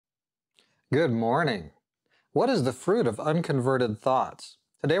Good morning. What is the fruit of unconverted thoughts?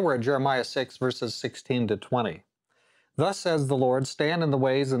 Today we're at Jeremiah 6, verses 16 to 20. Thus says the Lord, stand in the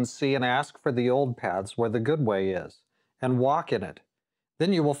ways and see and ask for the old paths where the good way is, and walk in it.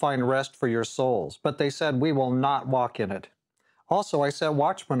 Then you will find rest for your souls. But they said, we will not walk in it. Also I set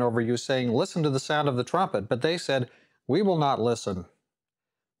watchmen over you, saying, listen to the sound of the trumpet. But they said, we will not listen.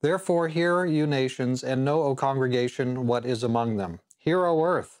 Therefore hear, you nations, and know, O congregation, what is among them. Hear, O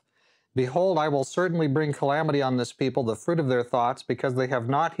earth. Behold, I will certainly bring calamity on this people, the fruit of their thoughts, because they have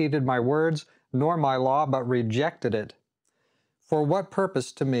not heeded my words, nor my law, but rejected it. For what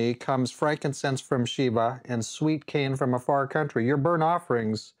purpose to me comes frankincense from Sheba, and sweet cane from a far country? Your burnt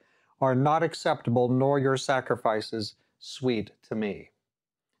offerings are not acceptable, nor your sacrifices sweet to me.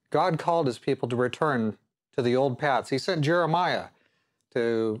 God called his people to return to the old paths. He sent Jeremiah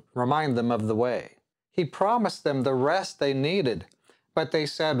to remind them of the way. He promised them the rest they needed. But they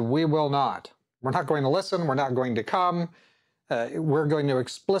said, we will not. We're not going to listen. We're not going to come. We're going to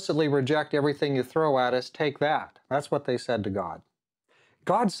explicitly reject everything you throw at us. Take that. That's what they said to God.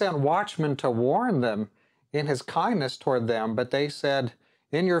 God sent watchmen to warn them in his kindness toward them, but they said,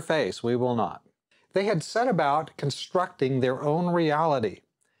 in your face, we will not. They had set about constructing their own reality,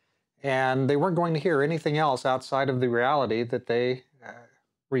 and they weren't going to hear anything else outside of the reality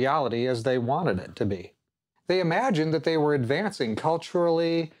reality as they wanted it to be. They imagined that they were advancing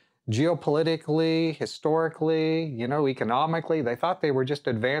culturally, geopolitically, historically, economically. They thought they were just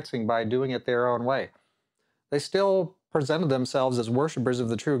advancing by doing it their own way. They still presented themselves as worshipers of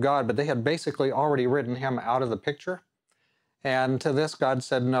the true God, but they had basically already written him out of the picture. And to this, God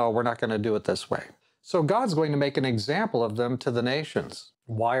said, no, we're not going to do it this way. So God's going to make an example of them to the nations.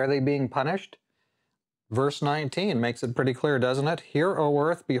 Why are they being punished? Verse 19 makes it pretty clear, doesn't it? Hear, O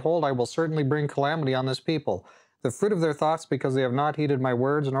earth, behold, I will certainly bring calamity on this people, the fruit of their thoughts, because they have not heeded my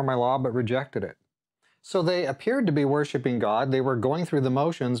words nor my law, but rejected it. So they appeared to be worshiping God. They were going through the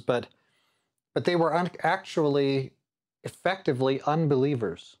motions, but they were actually effectively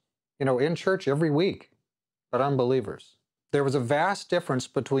unbelievers. In church every week, but unbelievers. There was a vast difference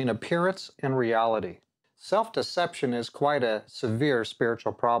between appearance and reality. Self-deception is quite a severe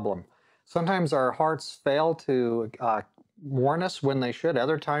spiritual problem. Sometimes our hearts fail to warn us when they should.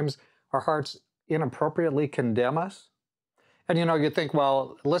 Other times our hearts inappropriately condemn us. And you think,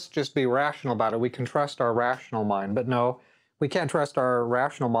 well, let's just be rational about it. We can trust our rational mind. But no, we can't trust our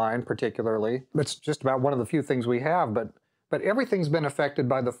rational mind particularly. It's just about one of the few things we have. But everything's been affected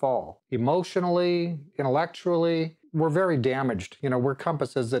by the fall. Emotionally, intellectually, we're very damaged. We're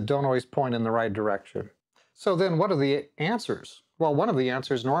compasses that don't always point in the right direction. So then what are the answers? Well, one of the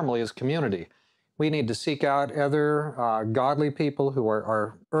answers normally is community. We need to seek out other godly people who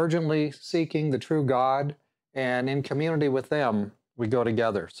are urgently seeking the true God, and in community with them, we go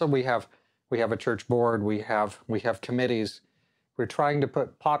together. So we have a church board, we have committees. We're trying to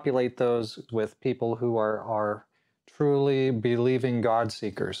populate those with people who are truly believing God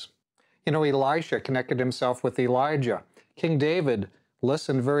seekers. Elisha connected himself with Elijah. King David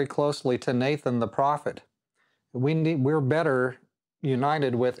listened very closely to Nathan the prophet. We're better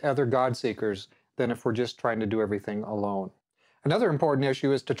united with other God seekers than if we're just trying to do everything alone. Another important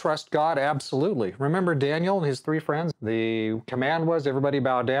issue is to trust God absolutely. Remember Daniel and his 3 friends? The command was everybody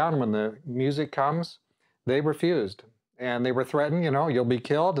bow down when the music comes. They refused, and they were threatened, you'll be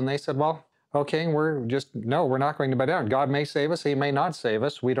killed. And they said, well, okay, we're not going to bow down. God may save us, he may not save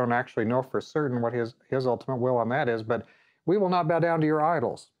us. We don't actually know for certain what his ultimate will on that is, but we will not bow down to your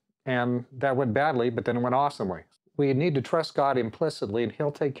idols. And that went badly, but then it went awesomely. We need to trust God implicitly, and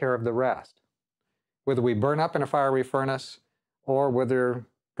he'll take care of the rest. Whether we burn up in a fiery furnace or whether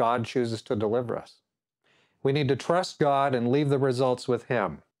God chooses to deliver us. We need to trust God and leave the results with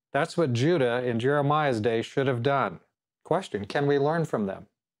him. That's what Judah in Jeremiah's day should have done. Question, can we learn from them?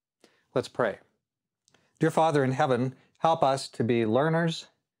 Let's pray. Dear Father in heaven, help us to be learners.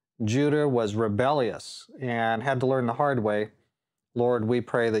 Judah was rebellious and had to learn the hard way. Lord, we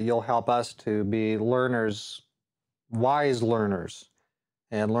pray that you'll help us to be learners, wise learners,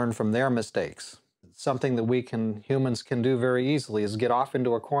 and learn from their mistakes. Something that humans can do very easily is get off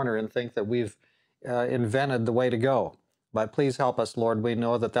into a corner and think that we've invented the way to go. But please help us, Lord. We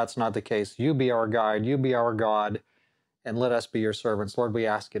know that that's not the case. You be our guide, you be our God, and let us be your servants. Lord, we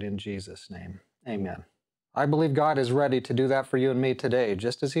ask it in Jesus' name. Amen. I believe God is ready to do that for you and me today,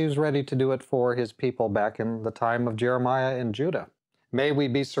 just as he was ready to do it for his people back in the time of Jeremiah and Judah. May we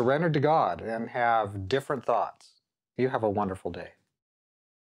be surrendered to God and have different thoughts. You have a wonderful day.